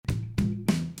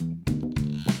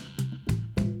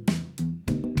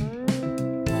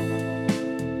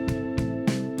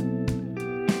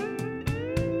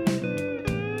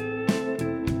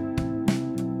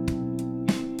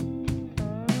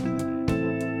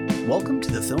Welcome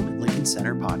to the Film at Lincoln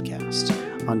Center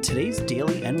podcast. On today's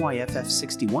daily NYFF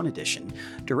 61 edition,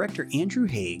 director Andrew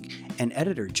Haigh and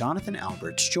editor Jonathan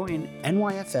Alberts join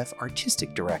NYFF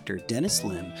artistic director Dennis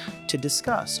Lim to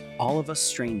discuss All of Us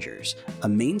Strangers, a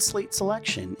Main Slate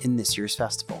selection in this year's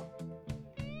festival.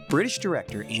 British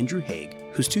director Andrew Haigh,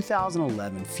 whose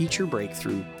 2011 feature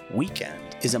breakthrough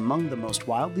Weekend is among the most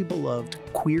wildly beloved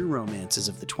queer romances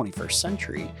of the 21st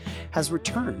century, has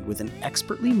returned with an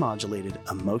expertly modulated,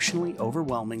 emotionally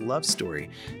overwhelming love story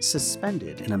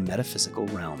suspended in a metaphysical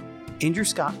realm. Andrew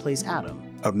Scott plays Adam,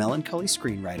 a melancholy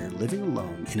screenwriter living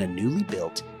alone in a newly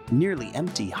built, nearly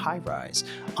empty high-rise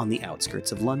on the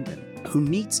outskirts of London, who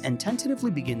meets and tentatively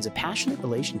begins a passionate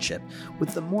relationship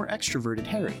with the more extroverted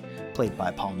Harry, played by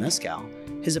Paul Mescal,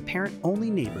 his apparent only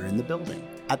neighbor in the building.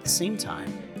 At the same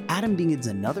time, Adam begins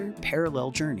another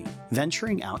parallel journey,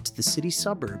 venturing out to the city's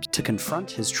suburbs to confront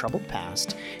his troubled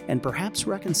past and perhaps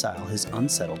reconcile his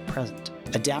unsettled present.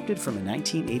 Adapted from a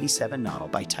 1987 novel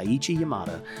by Taichi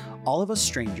Yamada, All of Us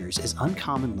Strangers is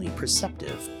uncommonly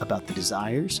perceptive about the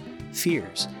desires,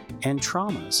 fears, and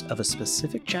traumas of a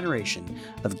specific generation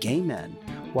of gay men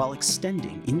while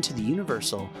extending into the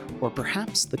universal or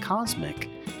perhaps the cosmic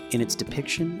in its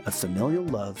depiction of familial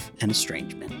love and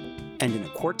estrangement. And in a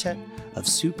quartet of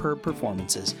superb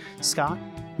performances, Scott,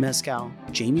 Mescal,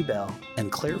 Jamie Bell,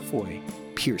 and Claire Foy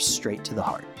pierce straight to the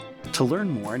heart. To learn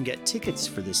more and get tickets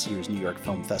for this year's New York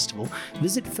Film Festival,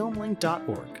 visit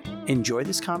filmlink.org. Enjoy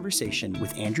this conversation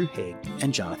with Andrew Haigh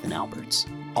and Jonathan Alberts.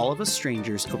 All of Us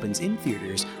Strangers opens in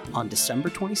theaters on December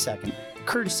 22nd,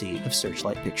 courtesy of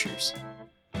Searchlight Pictures.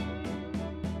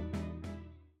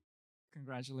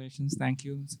 Congratulations. Thank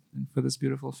you for this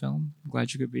beautiful film. I'm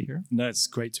glad you could be here. No, it's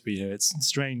great to be here. It's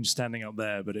strange standing up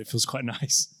there, but it feels quite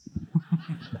nice.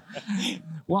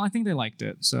 Well, I think they liked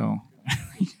it, so.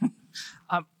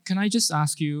 Can I just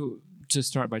ask you to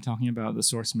start by talking about the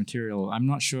source material? I'm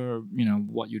not sure,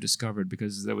 what you discovered,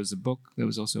 because there was a book, there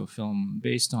was also a film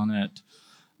based on it.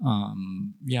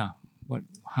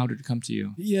 How did it come to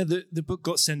you? Yeah, the book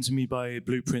got sent to me by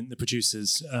Blueprint, the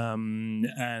producers,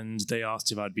 and they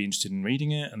asked if I'd be interested in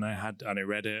reading it, and I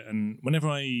read it. And whenever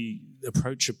I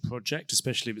approach a project,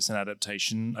 especially if it's an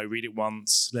adaptation, I read it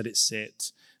once, let it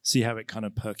sit, see how it kind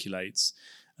of percolates.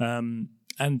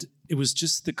 And it was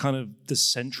just the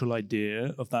central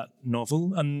idea of that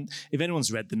novel. And if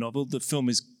anyone's read the novel, the film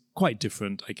is quite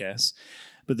different, I guess.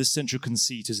 But the central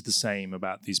conceit is the same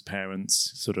about these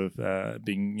parents sort of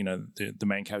being, the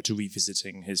main character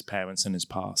revisiting his parents and his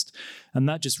past. And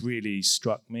that just really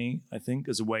struck me, I think,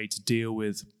 as a way to deal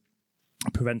with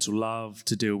parental love,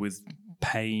 to deal with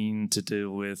pain, to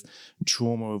deal with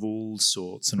trauma of all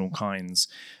sorts and all kinds.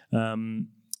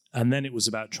 And then it was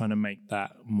about trying to make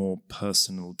that more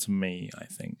personal to me, I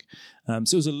think.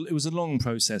 So it was a long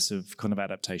process of kind of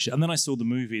adaptation. And then I saw the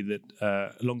movie that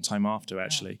a long time after,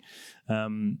 actually,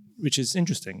 which is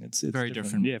interesting. It's very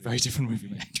different. Yeah, very different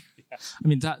movie. Yeah. I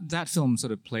mean, that film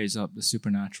sort of plays up the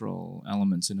supernatural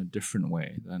elements in a different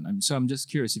way. So I'm just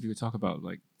curious if you could talk about,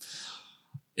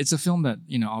 it's a film that,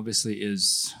 obviously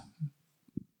is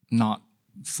not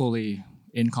fully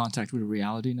in contact with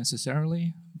reality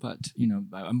necessarily. But,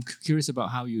 I'm curious about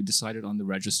how you decided on the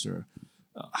register,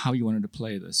 how you wanted to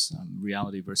play this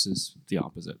reality versus the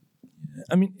opposite.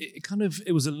 I mean,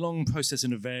 it was a long process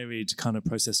and a varied kind of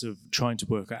process of trying to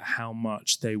work out how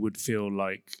much they would feel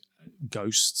like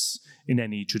ghosts in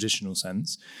any traditional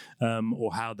sense,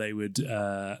 or how they would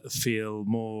feel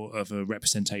more of a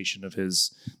representation of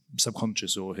his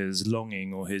subconscious or his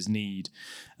longing or his need.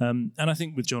 And I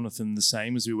think with Jonathan, the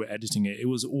same as we were editing it, it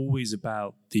was always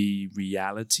about the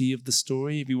reality of the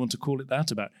story, if you want to call it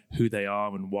that, about who they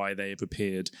are and why they have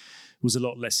appeared. It was a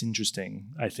lot less interesting,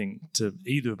 I think, to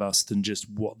either of us than just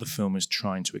what the film is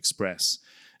trying to express.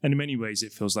 And in many ways,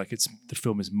 it feels like the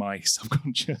film is my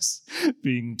subconscious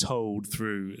being told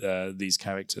through these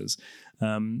characters.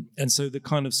 And so the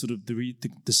kind of sort of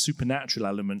the supernatural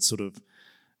element sort of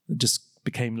just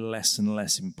became less and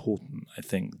less important, I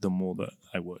think, the more that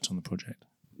I worked on the project.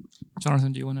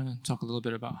 Jonathan, do you want to talk a little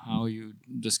bit about how you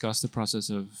discussed the process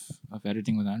of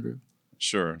editing with Andrew?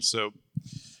 Sure. So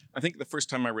I think the first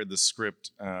time I read the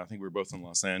script, I think we were both in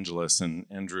Los Angeles, and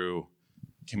Andrew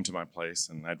came to my place,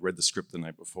 and I'd read the script the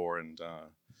night before, and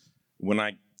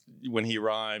when he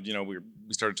arrived,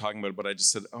 we started talking about it, but I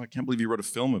just said, I can't believe you wrote a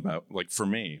film about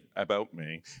me,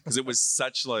 because it was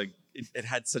such it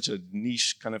had such a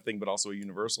niche kind of thing, but also a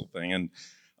universal thing. And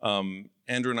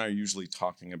Andrew and I are usually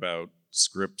talking about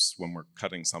scripts when we're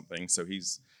cutting something, so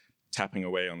he's tapping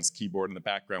away on his keyboard in the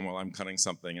background while I'm cutting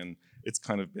something, and it's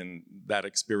kind of been that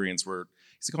experience where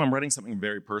he's like, I'm writing something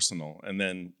very personal, and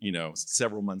then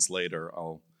several months later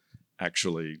I'll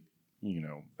actually,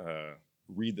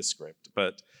 read the script.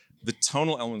 But the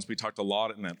tonal elements, we talked a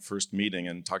lot in that first meeting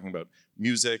and talking about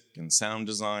music and sound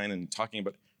design and talking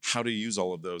about how to use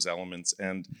all of those elements.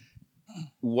 And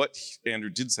what Andrew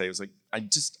did say was like, I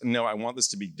want this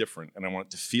to be different and I want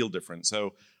it to feel different.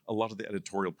 So a lot of the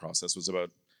editorial process was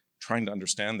about trying to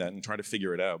understand that and try to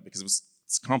figure it out because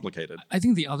it's complicated. I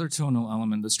think the other tonal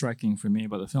element that's striking for me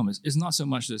about the film is not so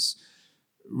much this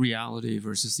reality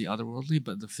versus the otherworldly,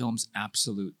 but the film's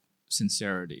absolute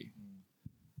sincerity.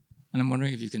 And I'm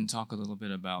wondering if you can talk a little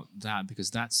bit about that,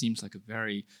 because that seems like a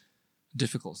very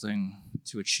difficult thing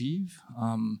to achieve.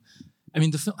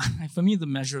 The film, for me, the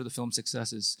measure of the film's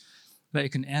success is that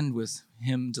it can end with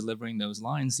him delivering those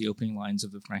lines, the opening lines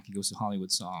of the Frankie Goes to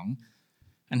Hollywood song,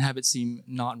 and have it seem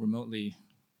not remotely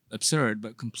absurd,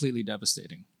 but completely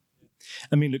devastating.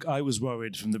 I mean, look, I was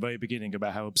worried from the very beginning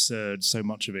about how absurd so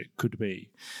much of it could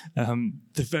be.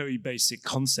 The very basic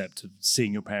concept of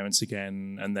seeing your parents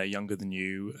again and they're younger than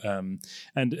you. And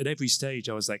at every stage,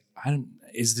 I was like,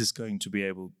 is this going to be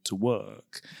able to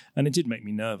work? And it did make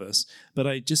me nervous, but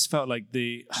I just felt like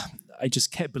I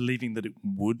just kept believing that it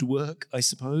would work, I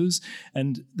suppose.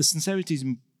 And the sincerity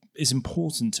is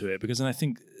important to it because I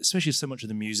think, especially so much of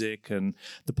the music and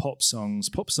the pop songs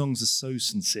are so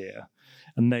sincere.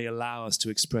 And they allow us to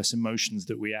express emotions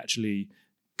that we actually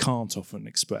can't often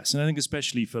express. And I think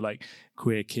especially for like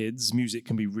queer kids, music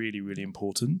can be really, really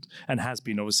important and has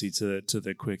been obviously to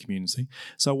the queer community.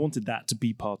 So I wanted that to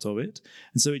be part of it.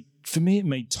 And so for me, it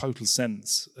made total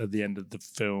sense at the end of the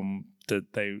film that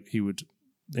he would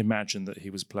imagine that he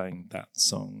was playing that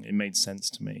song. It made sense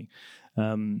to me.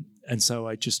 And so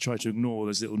I just tried to ignore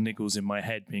those little niggles in my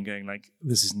head being going like,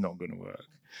 this is not going to work.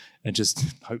 And just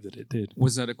hope that it did.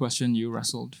 Was that a question you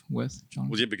wrestled with, John?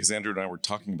 Well, yeah, because Andrew and I were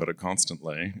talking about it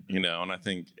constantly, and I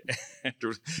think,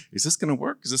 Andrew, is this going to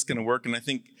work? Is this going to work? And I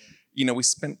think, we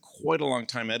spent quite a long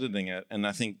time editing it. And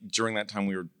I think during that time,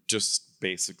 we were just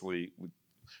basically, we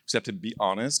have to be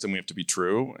honest and we have to be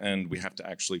true and we have to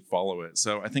actually follow it.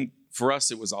 So I think for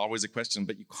us, it was always a question,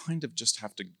 but you kind of just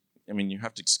have to, you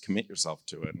have to just commit yourself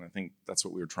to it. And I think that's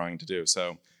what we were trying to do.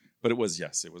 So, but it was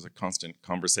a constant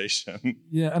conversation.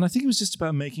 Yeah, and I think it was just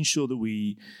about making sure that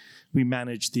we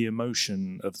managed the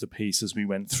emotion of the piece as we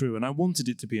went through. And I wanted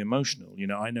it to be emotional.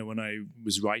 I know when I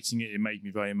was writing it, it made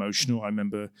me very emotional. I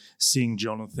remember seeing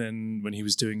Jonathan when he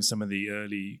was doing some of the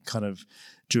early kind of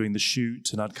during the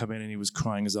shoot, and I'd come in and he was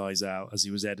crying his eyes out as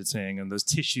he was editing, and there's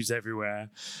tissues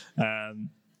everywhere.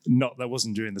 That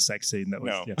wasn't during the sex scene. That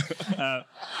was, no. Yeah.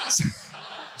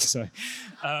 So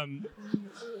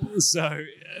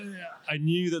I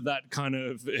knew that kind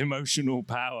of emotional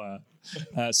power.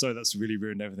 Sorry, that's really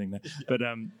ruined everything there. But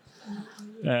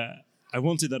I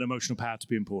wanted that emotional power to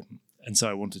be important, and so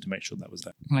I wanted to make sure that was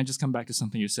there. Can I just come back to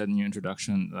something you said in your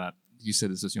introduction, that you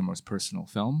said this was your most personal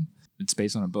film? It's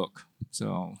based on a book.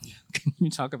 So can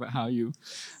you talk about how you...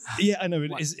 Yeah, I know.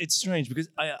 It's strange because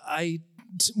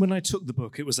when I took the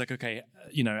book, it was like, okay,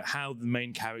 how the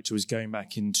main character was going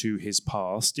back into his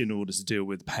past in order to deal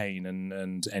with pain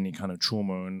and any kind of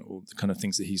trauma and all the kind of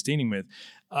things that he's dealing with.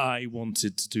 I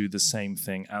wanted to do the same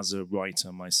thing as a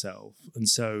writer myself. And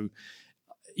so,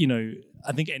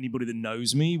 I think anybody that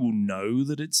knows me will know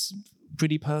that it's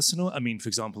pretty personal. For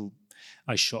example,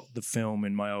 I shot the film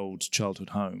in my old childhood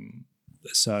home.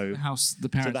 So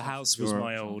the house was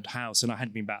my old house, and I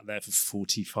hadn't been back there for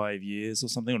 45 years or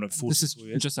something. This is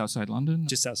years. Just outside London?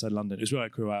 Just outside London. It was where I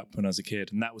grew up when I was a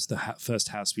kid, and that was the first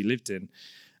house we lived in.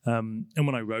 And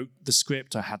when I wrote the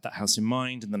script, I had that house in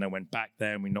mind, and then I went back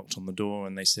there and we knocked on the door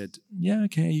and they said, yeah,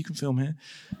 okay, you can film here.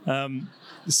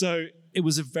 So it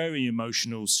was a very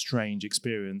emotional, strange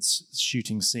experience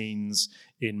shooting scenes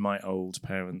in my old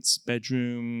parents'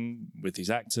 bedroom with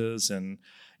these actors, and,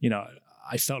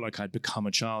 I felt like I'd become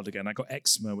a child again. I got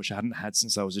eczema, which I hadn't had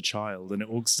since I was a child, and it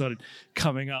all started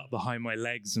coming up behind my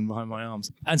legs and behind my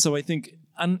arms. And so I think,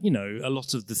 a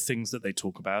lot of the things that they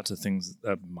talk about are things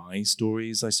of my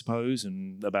stories, I suppose,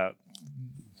 and about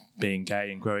being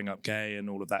gay and growing up gay, and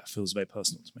all of that feels very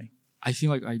personal to me. I feel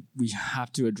like we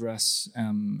have to address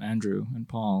Andrew and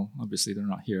Paul. Obviously, they're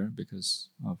not here because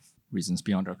of reasons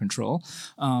beyond our control.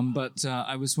 But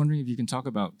I was wondering if you can talk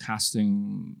about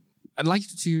casting. I'd like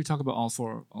to talk about all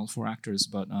four actors,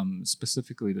 but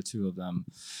specifically the two of them.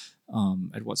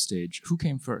 At what stage? Who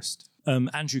came first?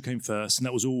 Andrew came first, and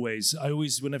that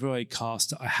was whenever I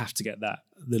cast, I have to get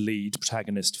the lead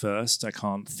protagonist first. I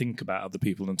can't think about other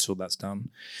people until that's done.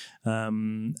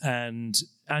 And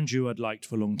Andrew I'd liked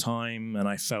for a long time, and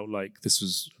I felt like this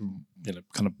was,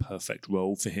 kind of perfect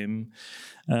role for him.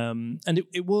 And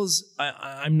it was.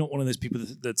 I'm not one of those people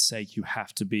that say you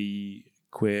have to be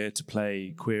queer to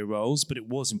play queer roles, but it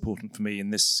was important for me in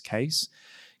this case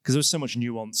because there was so much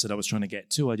nuance that I was trying to get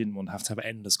to. I didn't want to have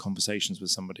endless conversations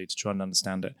with somebody to try and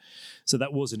understand it. So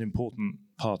that was an important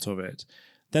part of it.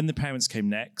 Then the parents came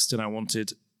next, and I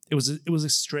wanted, it was a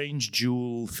strange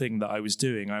dual thing that I was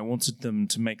doing. I wanted them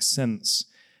to make sense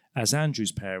as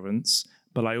Andrew's parents,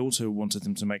 but I also wanted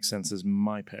them to make sense as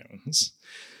my parents.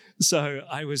 So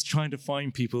I was trying to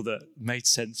find people that made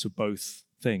sense of both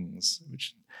things,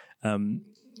 which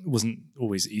wasn't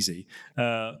always easy.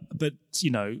 But,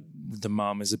 you know, the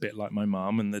mum is a bit like my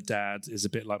mum and the dad is a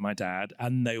bit like my dad.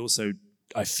 And they also,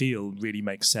 I feel, really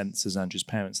make sense as Andrew's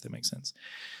parents. They make sense.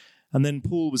 And then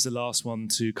Paul was the last one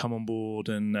to come on board,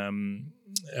 and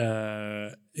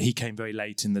he came very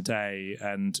late in the day,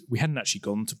 and we hadn't actually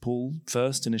gone to Paul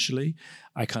first initially.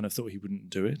 I kind of thought he wouldn't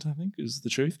do it, I think, is the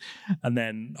truth. And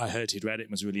then I heard he'd read it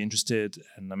and was really interested,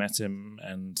 and I met him,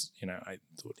 and, you know, I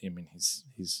thought, I mean, he's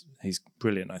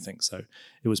brilliant, I think. So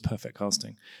it was perfect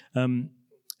casting. And,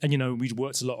 you know, we'd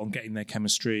worked a lot on getting their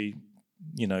chemistry,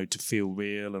 you know, to feel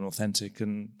real and authentic,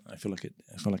 and I feel like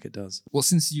it does. Well,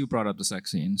 since you brought up the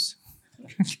sex scenes,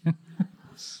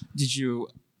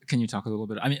 can you talk a little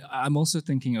bit? I mean, I'm also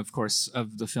thinking, of course,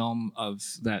 of the film of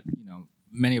that, you know,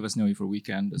 many of us know you for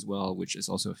Weekend as well, which is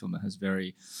also a film that has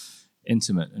very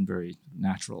intimate and very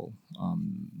natural,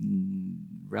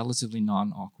 relatively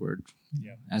non-awkward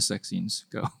as sex scenes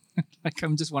go. Like,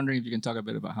 I'm just wondering if you can talk a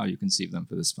bit about how you conceive them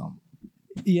for this film.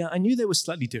 Yeah, I knew they were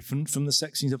slightly different from the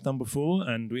sex scenes I've done before,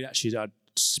 and I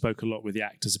spoke a lot with the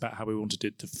actors about how we wanted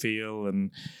it to feel,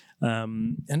 and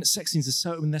sex scenes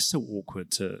are they're so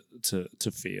awkward to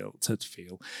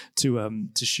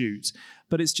shoot,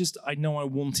 but it's just, I know I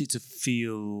want it to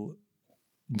feel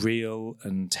real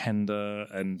and tender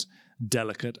and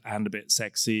delicate and a bit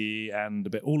sexy and a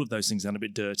bit all of those things, and a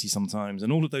bit dirty sometimes,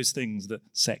 and all of those things that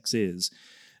sex is.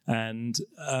 And,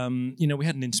 you know, we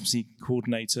had an intimacy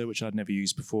coordinator, which I'd never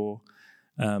used before,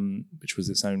 which was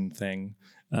its own thing.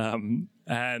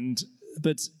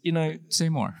 But, you know... Say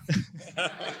more.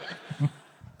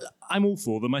 I'm all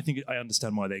for them. I think I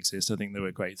understand why they exist. I think they were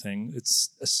a great thing. It's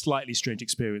a slightly strange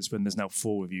experience when there's now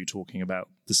 4 of you talking about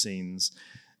the scenes,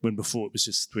 when before it was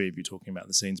just 3 of you talking about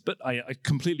the scenes. But I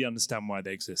completely understand why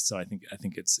they exist, so I think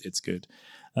it's good.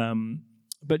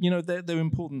 But, you know, they're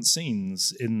important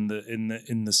scenes in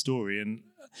the story. And,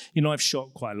 you know, I've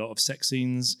shot quite a lot of sex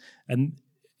scenes, and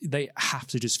they have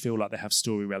to just feel like they have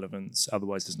story relevance.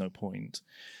 Otherwise, there's no point.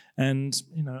 And,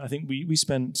 you know, I think we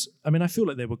spent... I mean, I feel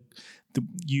like they were...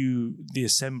 The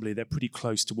assembly, they're pretty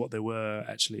close to what they were,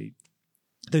 actually.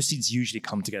 Those scenes usually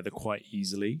come together quite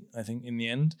easily, I think, in the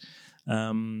end.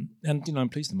 And, you know, I'm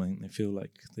pleased with them. I think they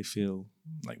feel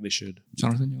like they should.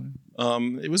 Jonathan, you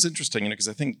want to? It was interesting, you know, because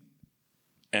I think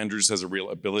Andrews has a real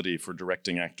ability for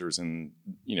directing actors in,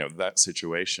 you know, that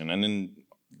situation and in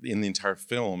the entire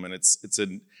film, and it's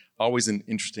always an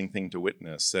interesting thing to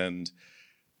witness. And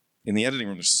in the editing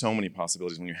room, there's so many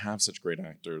possibilities when you have such great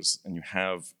actors and you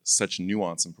have such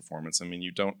nuance in performance. I mean,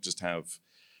 you don't just have,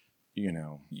 you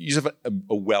know, you just have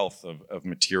a wealth of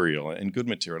material and good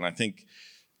material. And I think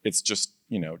it's just,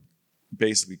 you know,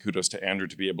 basically kudos to Andrew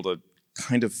to be able to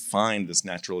kind of find this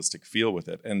naturalistic feel with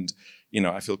it. And, you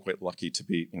know, I feel quite lucky to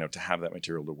be, you know, to have that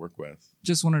material to work with.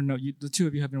 Just wanted to know, the two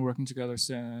of you have been working together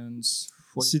since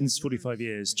 45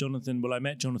 years. Jonathan, well, I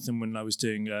met Jonathan when I was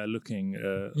doing Looking,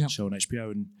 show on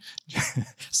HBO, and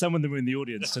some of them were in the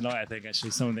audience tonight, I think,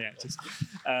 actually, some of the actors.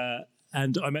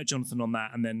 And I met Jonathan on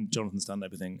that, and then Jonathan's done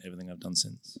everything I've done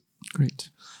since. Great.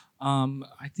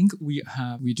 I think we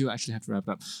do actually have to wrap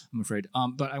up, I'm afraid.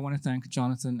 But I want to thank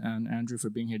Jonathan and Andrew for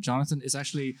being here. Jonathan is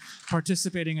actually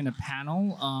participating in a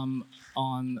panel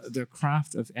on the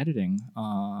craft of editing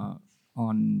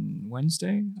on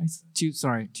Wednesday.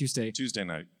 Tuesday. Tuesday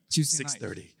night.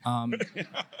 6:30.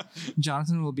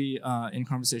 Jonathan will be in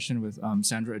conversation with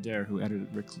Sandra Adair, who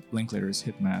edited Rick Linklater's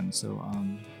Hitman. So,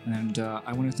 and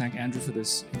I want to thank Andrew for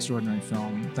this extraordinary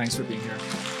film. Thanks for being here.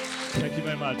 Thank you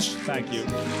very much. Thank you.